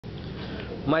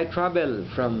My travel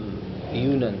from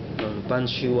Yunnan, from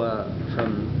Panzihua,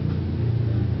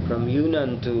 from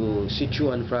Yunnan to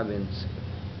Sichuan province,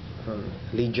 from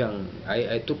Lijian.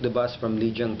 I took the bus from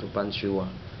Lijian to Panzihua.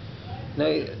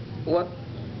 Now,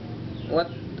 what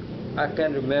I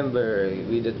can remember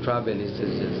with the travel is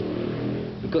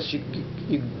because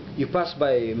you pass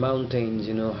by mountains,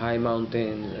 you know, high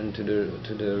mountains, and to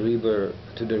the river,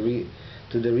 to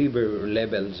the river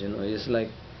levels, you know. It's like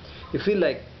you feel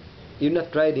like you're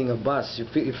not riding a bus. You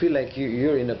feel like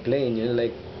you're in a plane, you know,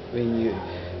 like when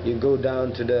you go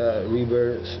down to the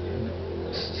river.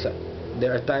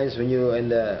 There are times when you're in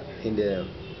the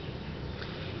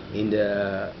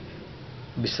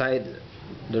beside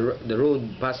the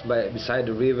road, pass by beside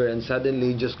the river, and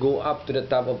suddenly you just go up to the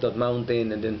top of that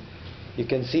mountain, and then you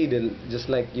can see just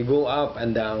like you go up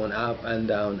and down, up and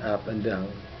down, up and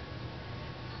down.